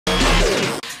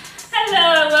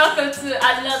welcome to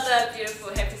another beautiful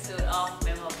episode of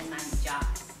Memo of the Ninja.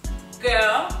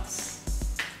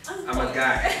 Girls. I'm a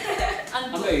guy.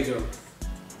 I'm a girl.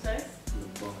 Sorry? I'm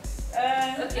a boy.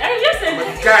 Okay, I just said I'm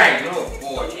a guy, no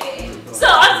boy. Okay. So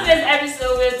on today's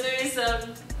episode, we're doing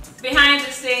some behind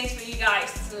the scenes for you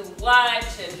guys to watch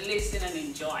and listen and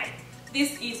enjoy.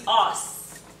 This is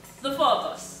us, the four of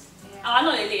us. I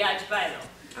know they are Jibalo.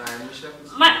 I'm Michelle.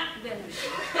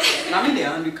 I mean, they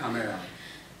are on the camera.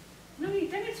 No, let me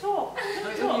talk.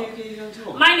 Okay, you can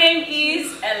talk. My name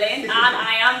is Ellen and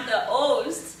I am the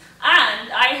host.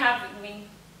 And I have with me,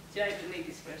 do I do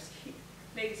ladies first?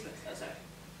 Ladies first, oh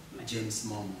sorry. James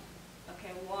Momo.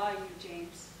 Okay, who are you,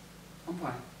 James? I'm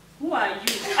fine. Who are you?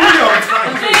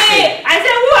 Hey, I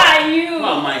said, who are you? Who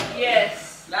am I?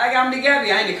 Yes. Like, I'm the guy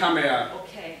behind the camera.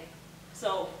 Okay.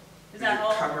 So, is that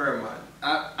all? Cameraman.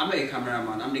 I'm not a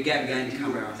cameraman. I'm the guy behind the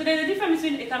camera. So there's a difference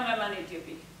between a cameraman and a DOP?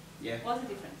 Yeah. What's the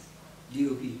difference?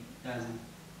 DOP. That's it.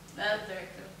 That's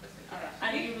director.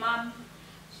 And you, ma'am?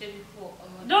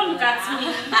 Don't Don't look at me.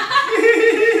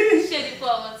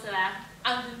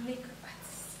 I'm the makeup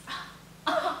artist.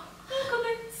 Come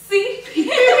and See?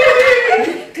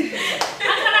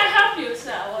 How can I help you,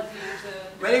 sir? What do you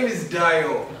do? My name is Dio.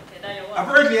 Okay, that you're what?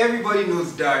 Apparently everybody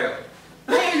knows Dio.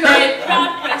 You're a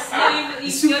proud person.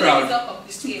 He's too proud.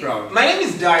 He's too proud. My name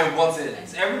is Dio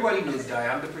Buttons. Everybody knows Dio.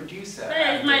 I'm the producer.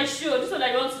 That is my show. This is what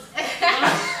I want to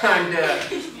And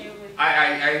teach me with.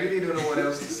 I really don't know what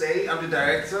else to say. I'm the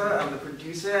director, I'm the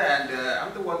producer, and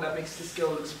I'm the one that makes this girl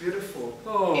looks beautiful.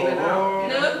 Oh. In and out.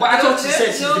 No, But I thought she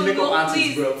said she's no, the makeup no, artist,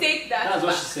 please bro. take that. That's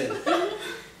what back. she said.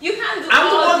 You can't do I'm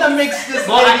the all one that this. makes this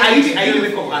But lady are you the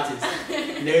beautiful. makeup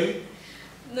artist? No.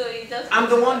 No, it just. I'm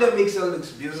the one that makes her look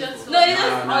beautiful. No, you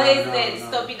just No, always no, there no.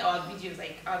 stopping our videos,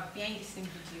 like our behind the scenes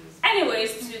videos.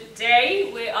 Anyways,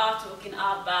 today we are talking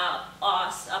about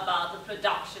us, about the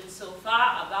production so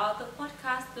far, about the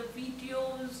podcast, the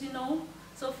videos, you know,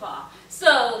 so far.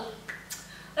 So,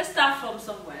 let's start from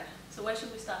somewhere. So where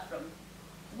should we start from?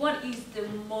 What is the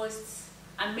most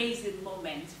amazing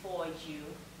moment for you?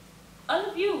 All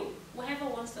of you, whoever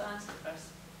wants to answer first.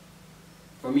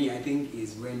 For me, I think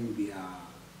is when we are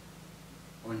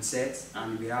on set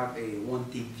and we have a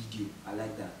one-take video. I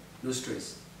like that. No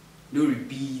stress. No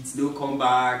repeats, no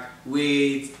comeback,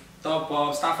 wait, top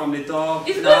up, start from the top.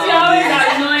 It's because you're always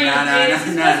annoying. It's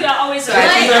because you're always So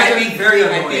annoying. I think very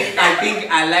I think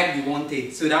I like the one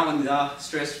take. So that one is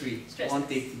stress-free. Stress-free. One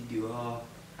take video.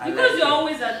 I Because like you're it.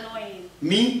 always annoying.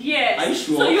 Me? Yes. Are you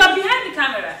sure? So you are behind the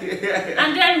camera.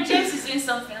 And then James is doing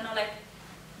something and I'm like,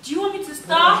 do you want me to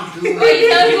stop? What Do are you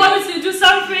doing? you want me to do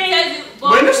something?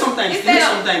 But you know sometimes,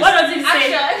 What does it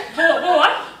say? Action. Bo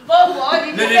what? Bobo, No,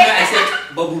 I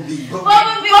said bubble bee. Bobo,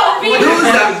 Who's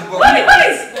that? What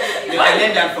is? I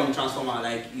learned that from Transformer.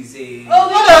 Like, it's a.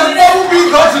 What does Bumblebee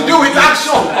got to do with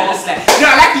action? I just like, no,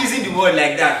 I like using the word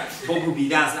like that. Bumblebee,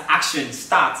 that's action,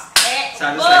 start. So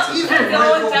I just like to Even No,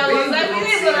 Michael that was Bay like, don't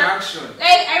really say gonna- action.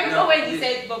 Like, I remember No, when he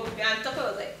said Bobo, and Tucker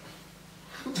was like,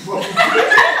 No.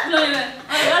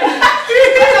 I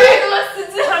don't know what to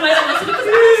do. How am I supposed to do? Because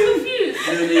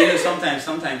I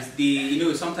was confused. You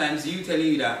know, sometimes you telling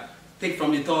you that take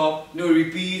from the top, no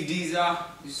repeat, these are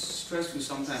it's stressful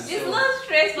sometimes. It's so. not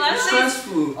stressful. It's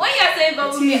stressful. When you're saying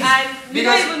Bobo, and you don't even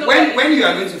Because know when you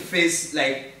are going to face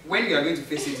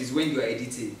it is when you are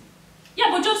editing. Yeah,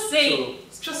 but just say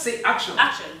So Just say action.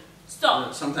 action.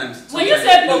 Stop. sometimes When you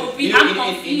say no, Bumblebee, you know,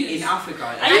 I'm confused. in Africa.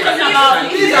 Are you talking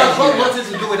about These are what nothing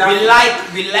to do with we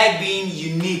action. like being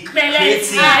unique, Then creative.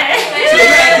 let's- So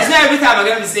it's not every time I'm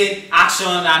gonna be saying action.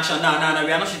 No.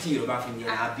 We are not shooting Yoruba film here.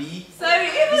 Abi, Sorry,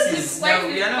 even This the is- white no,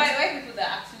 we people, are not- white people that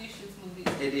actually shoot movies.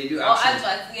 they do Or action.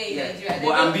 adverts, in Nigeria.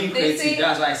 But I'm being they creative.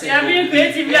 That's why I said. You are being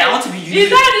creative. Yeah, I want to be unique. Is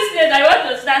that this place that you want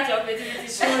to start your creativity?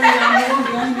 Sorry, I'm the one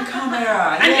behind the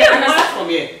camera. And Yeah, you I what? start from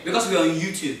here because we're on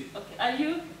YouTube. Okay, are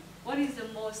you? What is the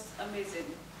most amazing?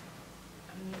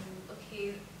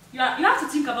 Okay. You have to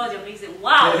think about the amazing.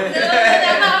 Wow. No,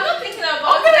 I'm not thinking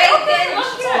about Okay, like okay, then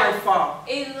It's quite far.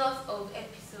 a lot of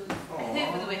episodes. I don't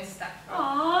even know where to start from.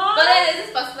 Aww. But then there's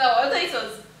this particular one, although it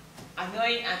was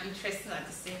annoying and interesting at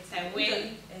the same time,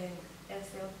 when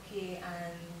SLK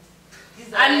and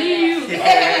these I knew you.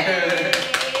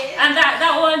 And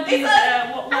that one is Because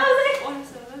what I was like, what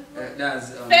is it?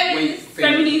 That's Feminist.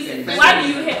 Feminist. Why do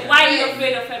you hate? Why are you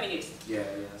afraid of feminists? Yeah.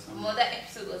 well, that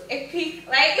episode was epic.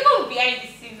 Like, even behind the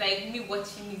scenes, like me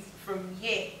watching it from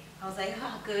here, I was like,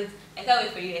 oh, good. I can't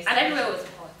wait for you. And everywhere was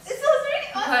hot. It was really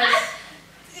Because-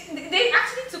 awesome. They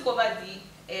actually took over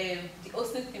the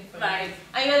hosting thing from Right. me.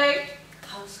 And you're like,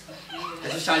 I was confused.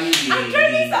 Especially I'm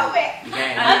turning somewhere. the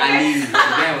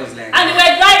guy was like, And they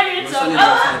were driving was some. turning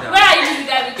upside down. Where are you, the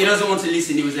guy with he doesn't want to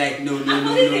listen. He was like, no. He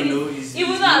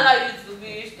will not allow you to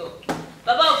finish talking.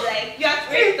 Baba will be like, you are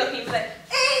finished talking. He's like,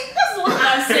 hey, that's what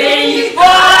I'm saying.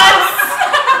 What?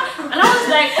 And I was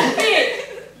like, okay,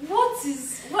 what?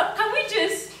 Can we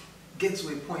just Get to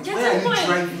a point. get Where to are the you point?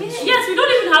 driving to? Yes, we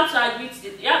don't even have to agree to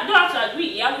it. Yeah, don't have to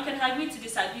agree. Yeah, we can agree to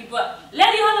disagree, but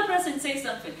let the other person say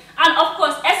something. And of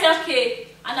course, SLK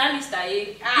analyst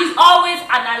is always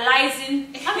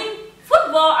analyzing. I mean,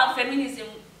 football and feminism.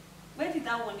 Where did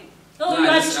that one? Oh, you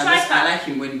are the striker. I like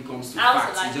him when it comes to I also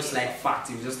facts. like He just him. like facts.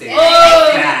 He was just like,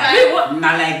 Oh,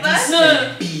 not like this.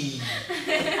 No. B.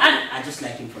 and I just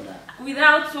like him for that.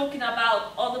 without talking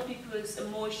about other people's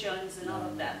emotions and all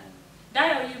of that.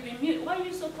 Dio, you've been mute. Why are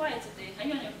you so quiet today? Are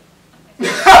you on your...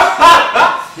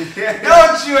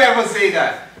 Don't you ever say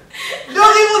that.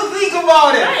 Don't even think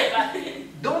about it. Right,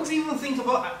 Don't even think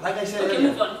about. Like I said. okay, earlier.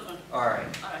 move on. All right.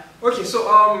 Alright. Okay,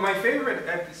 so my favorite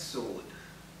episode.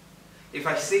 If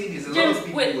I say this, a lot James, of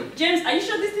people wait, would. James, are you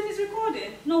sure this thing is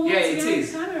recording? No, Yeah, wait, it you're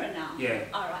is. on camera now. Yeah,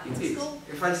 Alright, it let's is. go.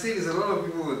 If I say this, a lot of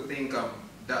people would think I'm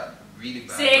that really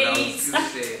bad. Say but I will it. still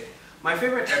say it. My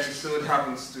favorite episode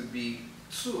happens to be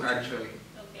two actually.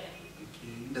 Okay.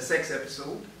 The sex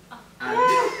episode and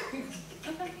Okay.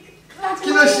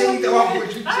 Can I say the one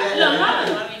with you,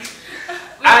 I mean,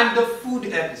 and the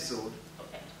food episode.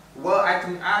 okay. Well, I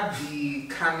can add the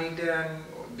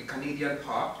Canadian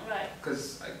part Right.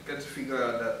 because I get to figure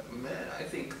out that man, I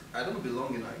think I don't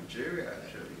belong in Nigeria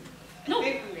actually. No.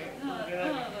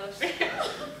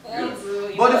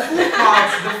 But the food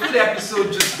part, the food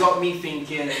episode just got me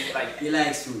thinking like He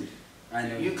likes food. I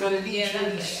know. you can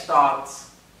literally start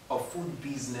a food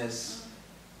business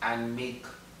and make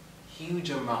huge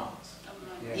amounts.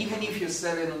 Yeah. Even if you're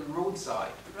selling on the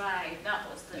roadside. Right, that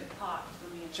was the part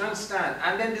for me. Do you understand?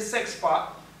 And then the sex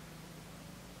part,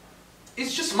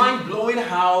 it's just mind blowing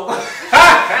how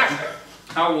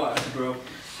How was, bro?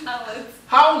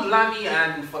 how Lami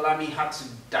and Folami had to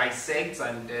dissect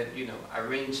and then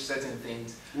arrange certain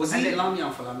things. Was And he then- Lami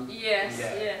and Falami? Yes,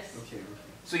 Yeah. yes. Okay.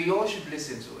 So you all should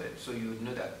listen to it so you would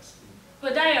know that.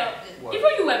 But Dio, What? even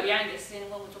you were behind the scene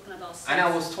when we were talking about sex. And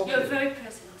I was talking. You're very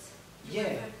present. Yeah.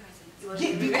 Very present.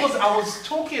 Yeah, because I was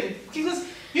talking. Because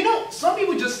some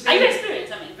people just Are you think.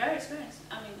 experienced? I mean, very experienced.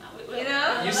 I mean, You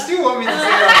know? You still want me to say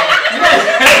that?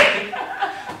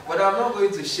 Yes. But I'm not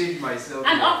going to shade myself.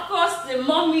 And of course, the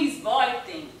mommy's boy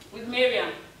thing with Miriam.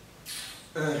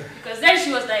 Because then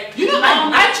she was like,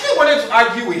 I actually wanted to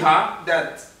argue with her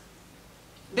that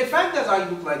the fact that I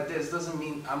look like this doesn't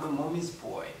mean I'm a mommy's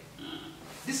boy.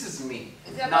 This is me.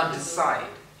 Is that Now what you decide.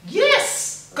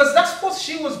 Yes! Because that's what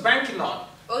she was banking on.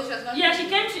 Oh, she was not. Yeah, she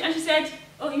came and she said,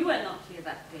 oh, you were not here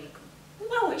that day.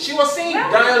 Where were you? She was saying Where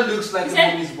were Daya you? looks like She a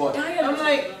said, mommy's boy. Daya I'm looks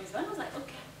like, like a mommy's boy. I was like,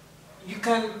 okay. you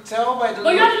can tell by the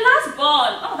But you're look. the last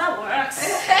born. Oh, that works.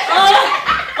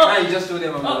 Now you just told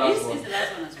them I'm the Oh, last it's one. the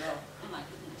last one as well. Oh my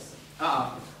goodness.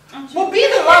 I'm Well, being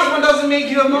the last one doesn't make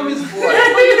you a mommy's boy.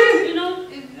 Yeah, but you know,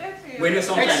 Exactly. When you're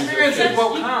sometimes Experience is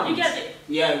what counts. you get it.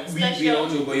 Yeah, we Special. all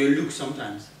know, but you look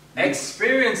sometimes.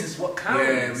 Experience is what counts.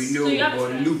 Yeah, we know, So you have but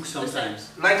to- look sometimes.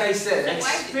 Like I said, So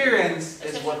why- experience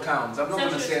is what counts. I'm not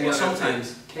going to say any But other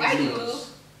sometimes. thing. Why do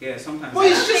Looks. Yeah, sometimes.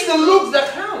 Well, it's just the looks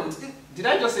that count. Did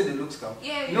I just say the looks count?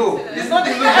 Yeah, you No, said that. it's not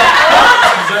the look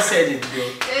that You just said it, bro.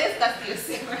 Yes, that's your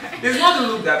same, right? counts. It's not the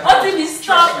look that What counts. did you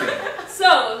stop?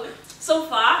 Trust me. So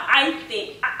far, I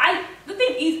think the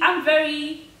thing is, I'm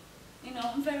very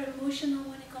emotional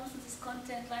when it comes to this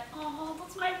content. Like, oh,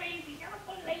 that's my baby. I'm not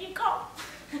gonna let you go.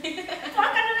 I'm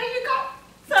not gonna let you go.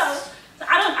 So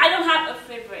I don't have a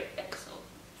favorite episode,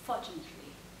 fortunately.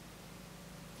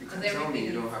 You can Because tell me you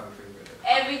everything don't is- have a favorite.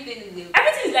 Everything is new.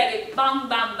 Everything is like a bang,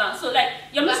 bang, bang. So like,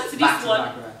 you're listening to Back this to one.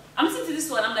 back, right? I'm listening to this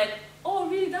one. I'm like, oh,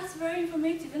 really? That's very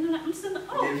informative. And then I'm listening.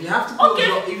 Oh, If you have to close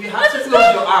okay. if you have Let's to just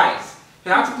close go. your eyes,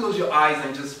 you have to close your eyes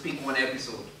and just pick one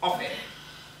episode of it.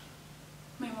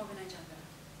 Memo of a Niger Girl.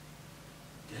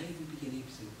 Did I even pick an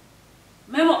episode?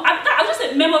 Memo. I just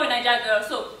said Memo of a Niger Girl.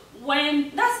 So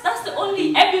when that's the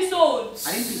only episode. I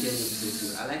didn't pick any episode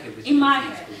too. I like episode. In my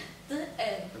Everything's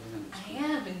head. cool. I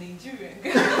am a Nigerian.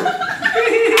 Is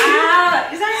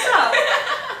that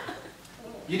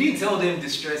You didn't tell them the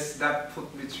stress that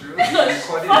put me through. No, Recording first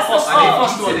the of all-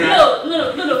 first one, so? right? No.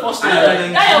 First No, one.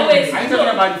 Daya, wait. Are you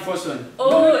talking about the first one?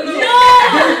 Oh The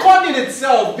recording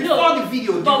itself, before No. the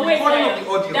video, the But wait, recording Daya, of the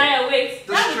audio. Daya, wait.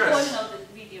 The That stress. recording of the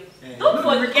video. Yeah. Don't No, the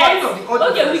forget. recording of the audio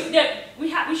Okay, first.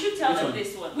 we should tell Which them one?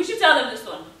 this one. We should tell them this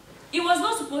one. It was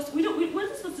not supposed to. We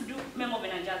weren't supposed to do Memo of a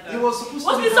Niger Girl. It was supposed It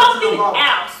to was be be something about.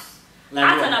 else. Like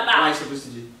Out what? and What about. are you supposed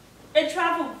to do? A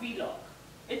travel vlog.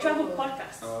 A travel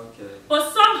podcast. Okay.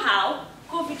 But somehow,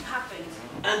 COVID happened.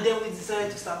 And then we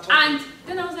decided to start talking. And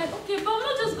then I was like, okay, but I'm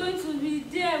not just going to be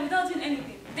there without doing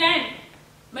anything. Then,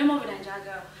 Memo with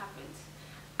Nigeria happened.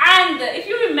 And if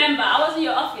you remember, I was in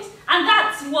your office, and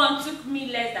that one took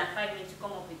me less than 5 minutes to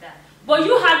come up with that. But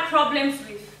you had problems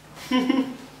with.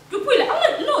 You put it. I'm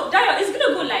like, no, Dario, it's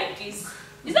gonna go like this.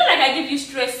 It's not like I give you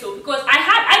stress, so because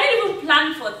I didn't even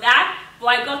plan for that, but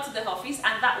I got to the office,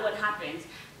 and that what happened,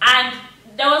 and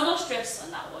there was no stress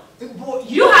on that one. But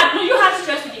You had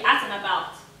stress with the art and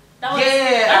about. That was,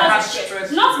 Yeah, that I was had the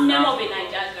stress Not with Memo art. with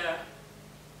Nigeria.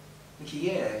 Okay,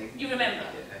 yeah. You remember?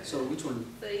 So which one?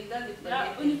 So you don't look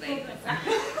That for only things like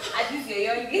problem. at least you're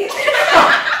young again.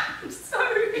 I'm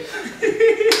sorry.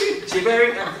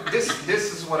 Jiberi,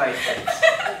 this is what I hate.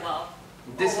 Oh wow.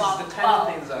 This Oh, wow. is the kind Wow. of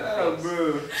things I Oh, hate.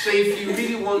 bro. So if you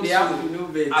really want They have to no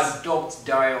beds. adopt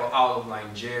Dio out of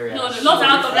Nigeria, No, so not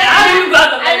out of if there. How do you go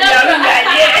out of I there?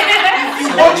 love you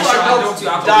So want they to should adopt adopt you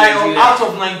out of Dio Nigeria. out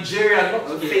of Nigeria, not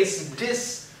to Okay. face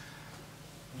this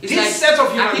It's this like, set of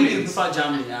I human think you beings. prefer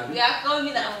Germany. Abi? We are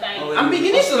coming after you. Oh, I'm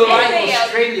beginning to Australia. like Yeah.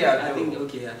 Australia. I Though. think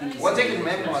okay. I think We're it's- taking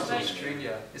memoirs to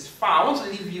Australia. It's far. I want to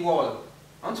leave you all.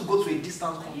 I want to go to a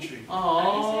distant country.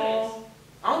 Oh.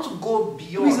 I want to go Who is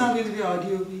beyond. not going to be our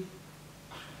DOP?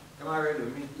 Am I ready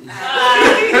with me?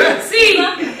 See,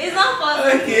 It's not possible.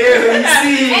 Okay, we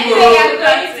see. Anyway, I'm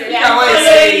going to be Come on, following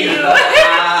say you.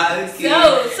 Ah,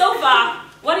 okay. so far,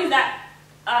 what is that?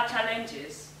 Our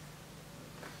challenges.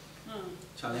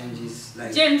 Challenges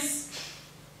like James.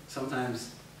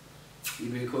 sometimes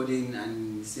you're recording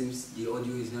and it seems the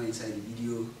audio is not inside the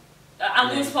video. And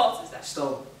whose fault is that?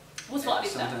 Stop. Whose fault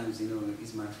is that? Sometimes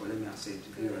it's my fault. Let me accept.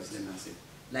 Viewers, let me accept.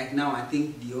 Like now, I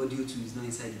think the audio too is not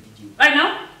inside the video. Right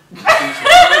now? I think so.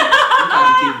 Look at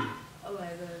the cable. Oh my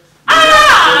god.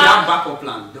 So we have backup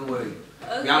plan. Don't worry.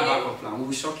 Okay. We have backup plan. We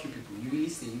will shock you people. You will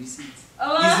listen. You will see it.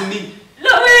 Oh, It's me.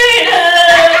 No, wait.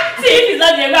 See if he's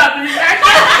not there.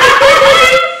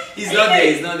 He's not there.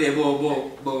 He's not there.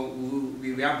 But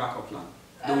we have backup plan.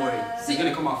 Don't worry. He's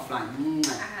gonna come out flying.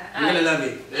 You're gonna love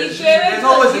it. There's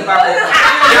always a backup plan.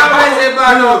 There's always a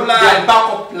backup plan. There are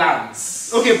backup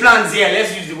plans. Okay, plans. Yeah,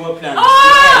 let's use the word plans. Oh,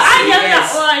 I get that.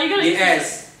 S. Oh, you're gonna The use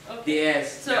S. Okay. The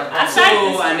S. So, Yeah, aside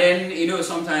So this, and then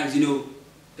sometimes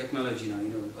technology now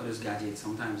all those gadgets.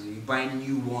 Sometimes you buy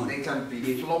new one. They can be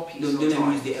They- floppy. Don't let me use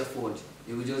sometimes. the F word.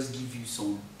 They will just give you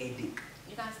some headache.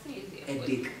 you can still use it.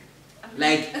 Headache.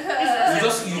 Like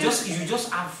you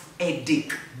just have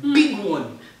headache. Big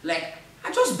one. Like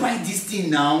I just buy this thing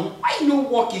now. Why no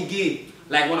work again?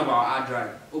 Like one of our hard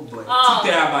drive. Oh boy, Oh. 2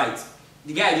 terabytes.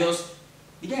 The guy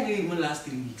didn't even last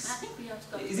 3 I weeks. think we have to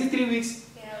stop. Is it 3 weeks?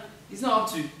 Yeah. It's not up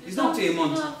to. It's not up to a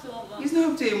month. It's not up to a month. It's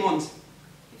not up to a month.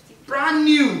 50. Brand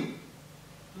new.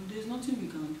 And there's nothing we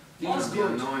can do. It must be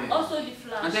annoying. Also the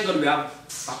flash. And thank God we have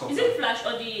backup. Is it the flash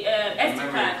or the SD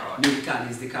Memory card? card. No, the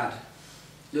card is the card.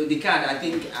 No, the card. I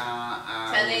think.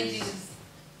 Challenges.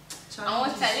 I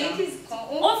want challenges.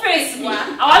 On face me. One. I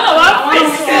want to I want one to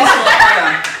face.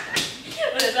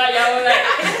 face What is that? Yeah,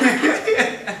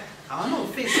 like. I don't know,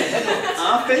 face ahead of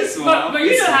I'll face one. But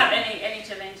you don't have any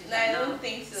challenges. No, I right now. don't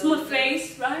think so. Smooth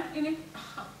face, right? You know?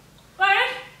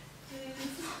 Right?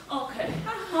 Okay.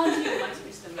 How do you want to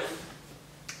be the man?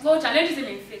 Well, challenges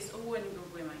in face. Oh, when you go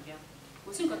away, my girl.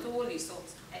 We think of all these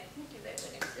sorts. I think it's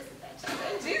just about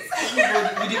challenges.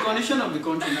 Everybody, with the condition of the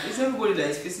country, now, it's everybody that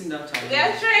is facing that challenge. We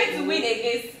are trying to win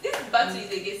against this battle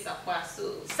is against Sakwa,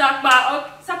 so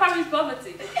Sapa means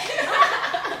poverty.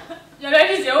 Your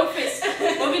ready is your own face.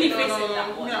 What will you face in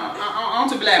that one? Yeah, I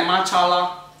want to be like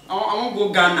Machala. I want to go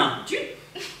Ghana.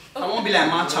 I want to be like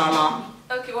Machala.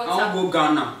 Okay, I what's want up? to go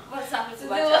Ghana. What's happening to do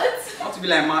Bacha? what? I want to be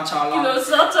like Machala. You know,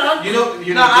 sort of. You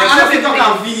know, No, I don't think I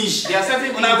can finish. There are certain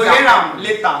things When I go hear that am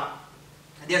later.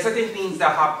 there are certain things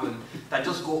that happen that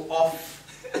just go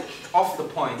off the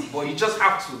point, but you just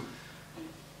have to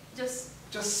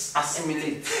Just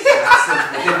assimilate and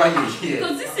accept whatever you hear.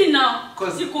 because this thing now.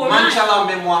 Because you go Manchala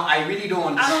memoir, I really don't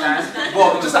understand.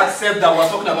 But just accept that we're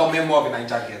talking about memoir of a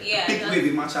Niger girl. Yeah. Pick no. with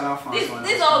the Machala fans.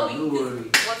 This all we. Don't worry.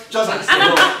 Just And accept.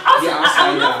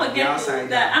 I will not The forget outsider.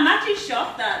 that I'm actually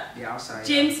shocked that The outside.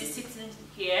 James is sitting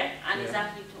here and is Yeah.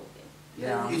 actually talking.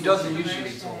 Yeah. He doesn't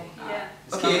usually talk. Yeah.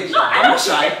 Okay. No, I'm not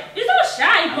shy. He's not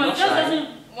shy, I'm but he not just shy.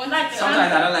 doesn't like.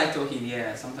 Sometimes I don't like talking,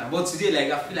 yeah, sometimes. But today,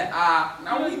 like, I feel like,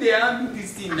 now we there and do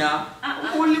this thing now.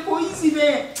 Only go easy,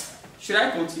 man. Should I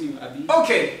continue, Abi?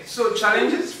 Okay, so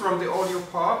challenges from the audio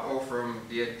part or from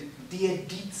the editing?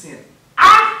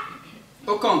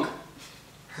 Okong.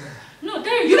 No,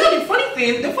 there You know the funny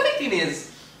thing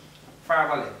is,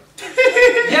 Farabale.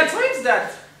 There are times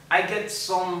that I get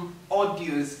some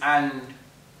audios and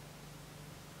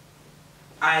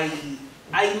I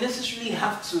I necessarily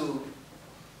have to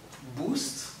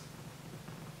boost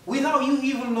without you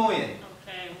even knowing.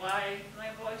 Okay, why my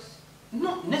voice?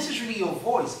 Not necessarily your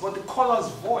voice, but the caller's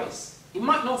voice. It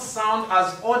might not sound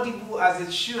as audible as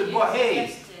it should, but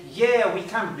hey, yeah, we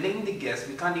can't blame the guest.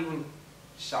 We can't even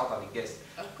shout at the guest.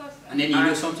 Of course. And then you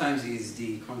know sometimes it's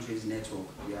the country's network.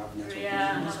 You have network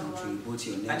in this another country, both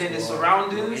your network And then the your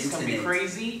surroundings can be internet.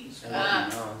 crazy. So,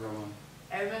 Ah. no.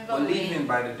 I remember But leaving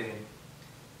by the day.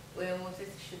 when we wanted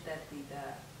to shoot that with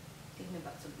Take Me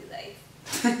Back to Be Life.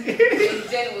 When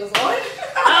Jen was on.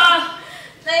 Ah,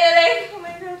 Now you're like, oh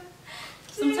my god.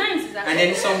 sometimes it's And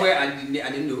then somewhere, I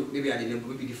didn't know, maybe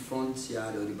the front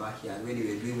yard or the backyard, when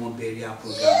they were doing one burial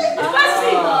program. The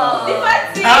party!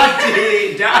 The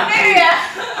party! That day.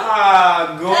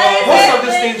 Ah, God. Most of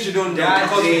these things you don't know That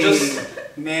because you day.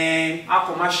 just Man. up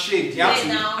on my shit. You have Right to.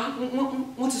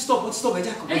 now. Want to stop,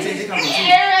 Jacob.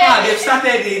 Yeah. They've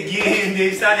started again.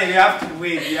 We have to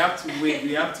wait.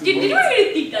 We have to wait. Did you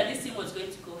really think that this thing was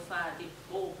going to go far, the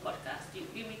whole podcast? Did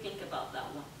you really think about that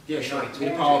one? Yeah, sure. No, With the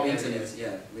power of internet.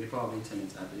 Yeah, with the power of internet,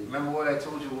 I believe. Remember what I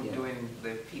told you we're Yeah. doing the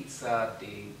pizza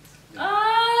date?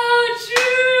 Oh,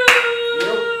 You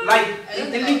know, true! like, I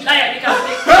don't they think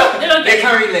They don't They get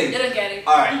can't it. relate. They don't get it.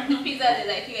 Alright. Pizza, they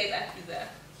like, you guys have pizza.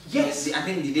 Yes. I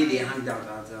think the day they hanged out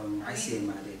at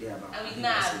ICM, they about. And with I think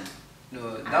Nav. ICM. No,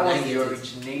 I that was like the it.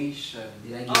 origination.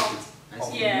 Did I get Oh. it? Of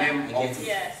ICM. Yeah. mem- I get of- it.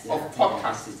 Yes. Yeah, of I think podcast.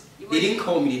 I get it. They didn't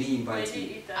call me, they didn't invite They me.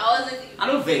 did it. I wasn't. I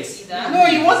don't vex. either. No,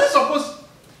 it wasn't supposed.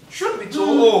 Should be told.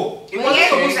 Oh, it But wasn't yeah,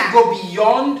 supposed to yeah. go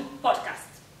beyond Podcast.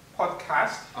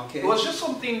 podcast. Okay. It was just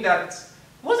something that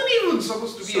wasn't even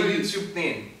supposed to be Sorry. a YouTube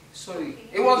thing. Sorry.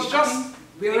 It was I just. think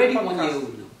we're already a 1 podcast. year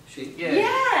old now. Shit. Yeah.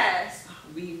 Yes.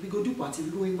 We go do party, we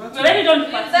go invite We already done the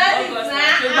party. That is August,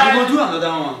 not- October. We go do another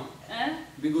one. Eh?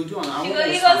 We go do another She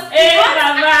one. goes, Hey, No,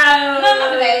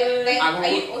 Baba. like, I go- are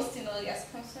you hosting or you're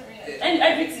sponsoring it? And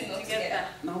everything all together.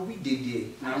 Now we did there.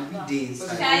 Now we did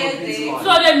inside. Child day.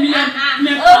 So the million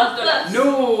 $1,000,000. No.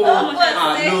 Oh,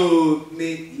 what's it? No.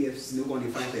 Make yes, no one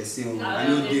define person. I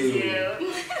know deal.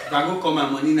 If I go call my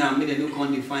money now, make them no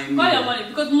come define me. Call your money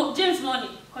because James money.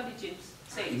 Call it James.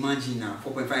 Say it. Imagine now,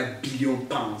 4.5 billion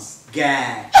pounds.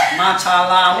 Guy,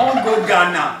 Machala, I won't go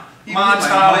Ghana. Even my mind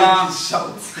Machala. is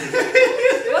shouting.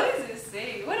 What does it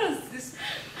say? What does this?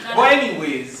 But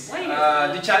anyways, Why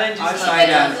you the challenge is Outside I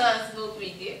that. don't smoke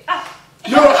with you.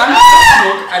 No,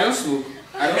 I don't smoke.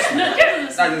 I don't No, smoke.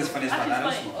 James That is the funniest part. I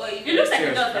don't funny. smoke. Oh, It looks like he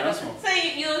Serious, does, I but don't doesn't. smoke. So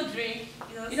you don't drink.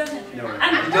 He doesn't. No.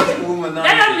 And just womanizer.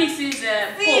 that mixes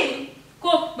See.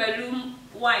 Coke, balloon,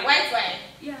 wine. White wine.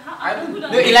 Yeah, I don't- who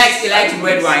does No, he that? likes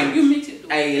red wine. You mix it.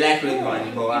 I like red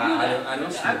wine, but I don't I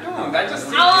smoke. don't, I just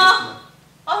don't think smoke.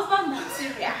 Husband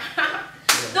material.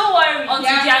 Don't worry, until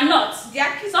Yeah. they are not.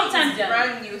 Their kitchen Sometimes is they are-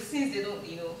 brand new since they don't,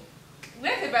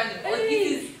 When I say brand new, but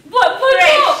this is But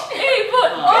Fresh. no, hey,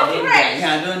 but Oh, Oh, I don't fresh. die.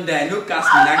 Yeah, I don't die. No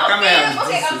casting. That camera.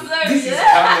 okay, I'm sorry. This is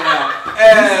camera.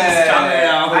 This is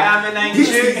camera. I am a This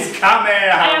Nigerian. is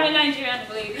camera. I am a Nigerian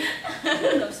lady.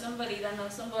 You know somebody that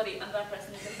knows somebody, and that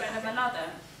person is a friend of another.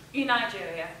 In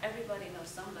Nigeria, everybody knows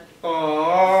somebody.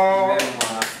 Oh.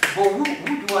 But who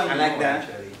do I know? I like that.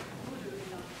 Actually? Who do we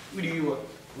know Who do you want?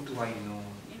 Who do I know?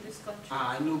 in this country?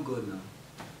 Ah, I know God now.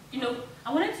 You know,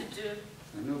 I wanted to do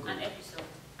I know God. an episode,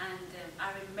 and I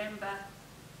remember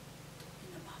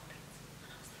talking about it, and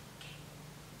I was like, okay,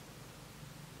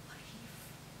 what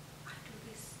if I do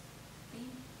this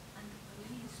thing, and the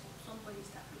police or somebody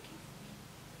start looking for me?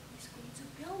 He's going to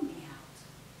bail me out.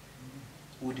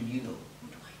 Who do you know? Who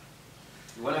do I know?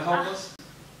 You want to help us?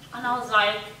 And I was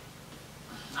like,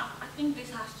 I think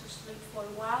this has to sleep for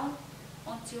a while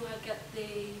until I get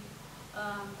the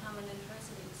permanent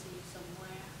residency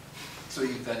somewhere. So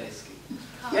you can escape.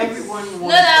 Because- Everyone No,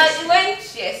 wants to no, escape. when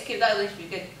she escaped, that was she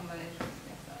get permanent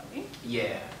residence.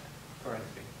 Yeah,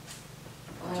 currently.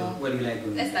 So, what do you like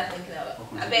going? Let's start thinking about What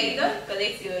it. I country beg do you you don't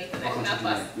collect your What international country do you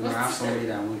like? You might have passport. somebody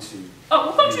that wants to. Oh,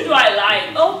 what country do I like?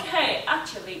 Okay,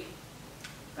 actually,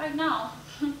 right now,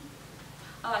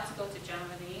 I like to go to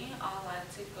Germany. I like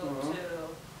to go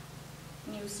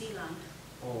to New Zealand.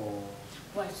 Oh.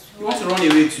 But You want to run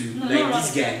away to No, like not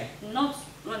this run guy? Not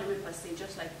run away per se,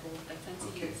 just like for like 20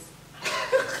 Okay. years.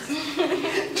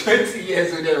 20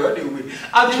 years when they run away.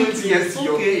 Add 20 years to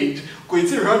your Okay. age. Going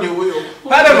to run away.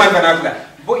 Pardon my vernacular.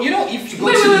 But you know, if you go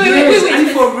Wait, to wait, Yes, wait. are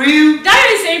you for real? That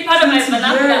is a part of my 20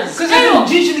 vernacular. years. because Dayo, I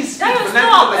don't usually speak Dayo,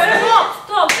 vernacular like that.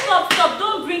 stop.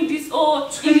 Don't bring this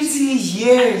old 20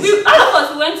 years. We, all of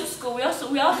us went to school. We are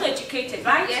also educated,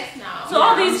 right? Yes, now. So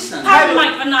all Yeah, I these understand. part of my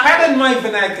vernacular. Pardon my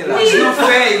vernacular. It's not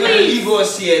fair. You're gonna Please. leave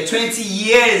us here 20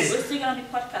 years. We're still gonna be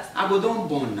podcasting. I go don't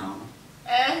born now.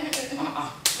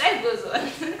 Life goes on.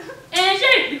 And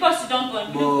say because you don't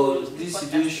want to go. But this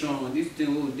situation, this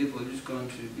thing will do for this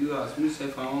country. You ask me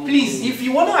if I want. Please, to if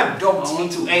you want to adopt me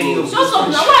to any of So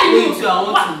now why are you? I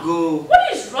want to go.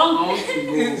 What is wrong? I want to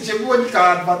go. Everybody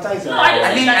can advertise. No, I don't I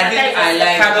think I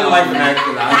like kind of like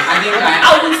vernacular. I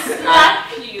will slap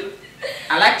you.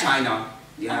 I like China.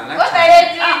 Yeah, I like What China. are you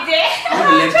doing there? I want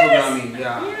to learn programming.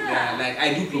 Yeah, Yeah. yeah. Like I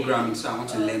do programming, so I want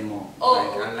to learn more. Oh,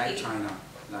 like I like okay. China.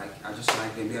 Like I just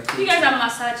like them. They are You guys are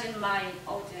massaging my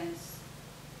audience.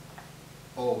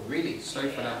 Oh, really? Sorry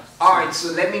for that. Alright,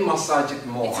 so let me massage it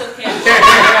more. It's okay.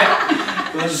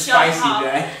 It was Shut spicy, up.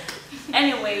 guy.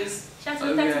 Anyways, Shaz,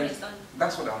 Oh, 30 yeah. minutes done.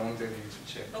 That's what I wanted you to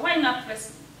check. But why not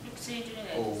press doing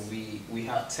it? Oh, we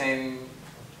have 10,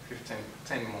 15,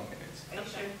 10 more minutes. Are you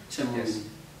sure? Yes.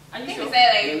 Are I you think sure? we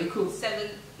said Yeah, like we cool. 7,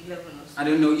 11 or something. I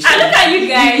don't know. You I look at you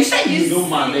guys. You said you know,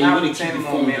 man. Then you want to 10 keep the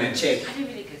more phone and minutes. check. I didn't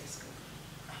really get this.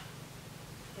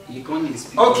 You can't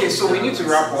speak. Okay, so we need to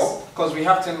wrap up because we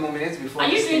have 10 more minutes before. Are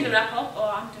you this doing thing. the wrap up or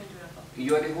I'm doing the wrap up?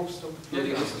 You are the host of You're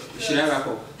the host. Should I wrap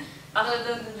up? No,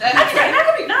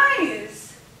 That could be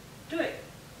nice. Do it.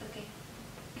 Okay.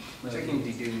 checking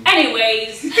the day.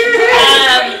 Anyways,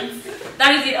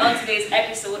 that is it on today's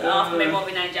episode of My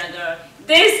Bobby Niger Girl.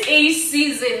 This is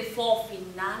season 4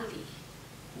 finale.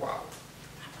 Wow.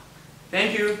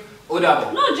 Thank you.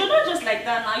 Odabo. No, you're not just like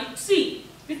that now. You see,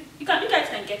 you guys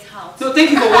can get out. So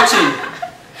thank you for watching.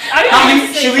 Are you How guys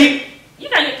many? Should saying- we? You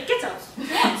can get out.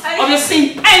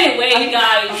 Obviously. Anyway,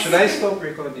 guys. Should I stop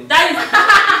recording? That is.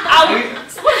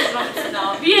 What is wrong with you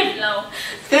now? Behave now.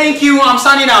 Thank you. I'm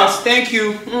signing out. Thank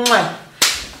you. Mwah.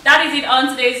 That is it on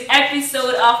today's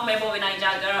episode of My Bobby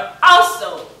Niger Girl.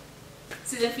 Also,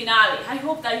 season finale. I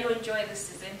hope that you enjoy this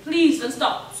season. Please don't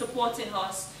stop supporting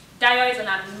us. Dio is an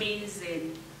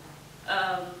amazing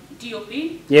DOP.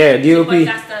 Yeah, He's a DOP.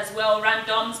 podcaster as well.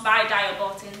 Randoms by Dio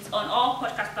Buttons on all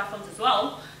podcast platforms as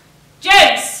well.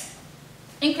 James,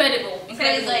 incredible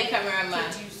Like cameraman.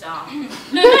 producer.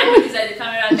 No, not producer, the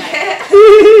camera guy.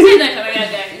 He's not camera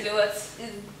guy. He's a what?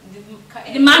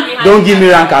 The man behind. Don't give me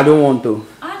the rank. camera. I don't want to.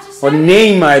 I just Or said it.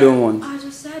 name I don't want. I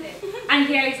just said it. And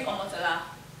here is Omotola.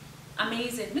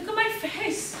 Amazing. Look at my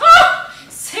face. Ah!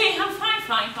 See, I'm fine.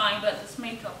 But this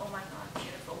makeup, oh my god,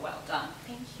 beautiful. Well done.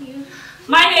 Thank you.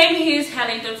 My name is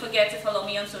Helen. Don't forget to follow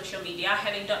me on social media.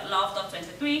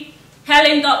 Helen.love.23.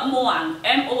 Helen.moang.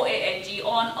 MOANG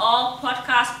on all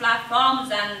podcast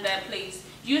platforms. And please,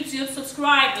 YouTube,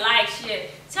 subscribe, like, share.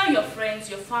 Tell your friends,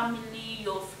 your family,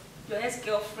 your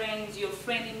ex-girlfriends, your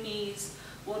frenemies.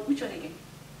 What? Which one again?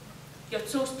 Your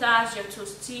toasters, your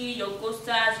toastie, your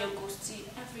ghosters, your ghostie,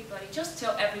 everybody. Just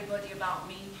tell everybody about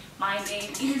me. My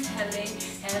name is Helen.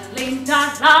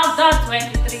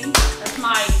 Helen.love.23. That's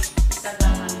my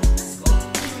Instagram handle.